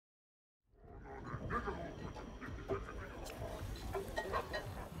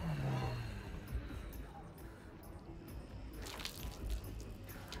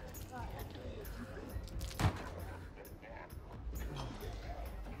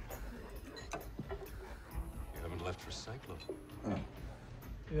tetracycline.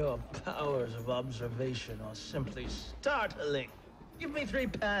 Your powers of observation are simply startling. Give me 3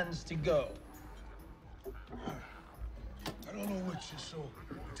 pans to go. I don't know what you're so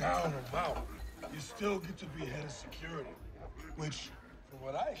down about. You still get to be head of security, which, from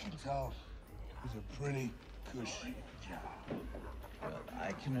what I can tell, is a pretty cushy job. Well,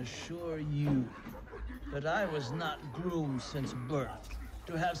 I can assure you that I was not groomed since birth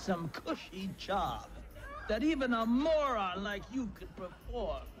to have some cushy job that even a moron like you could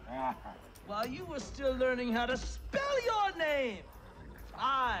perform. While you were still learning how to spell your name,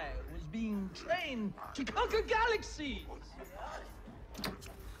 I was being trained to conquer galaxies.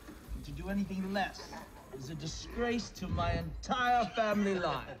 And to do anything less is a disgrace to my entire family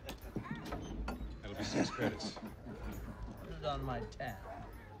line. That'll be 6 credits. Put it on my tab.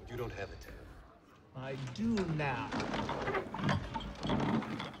 You don't have a tab. I do now.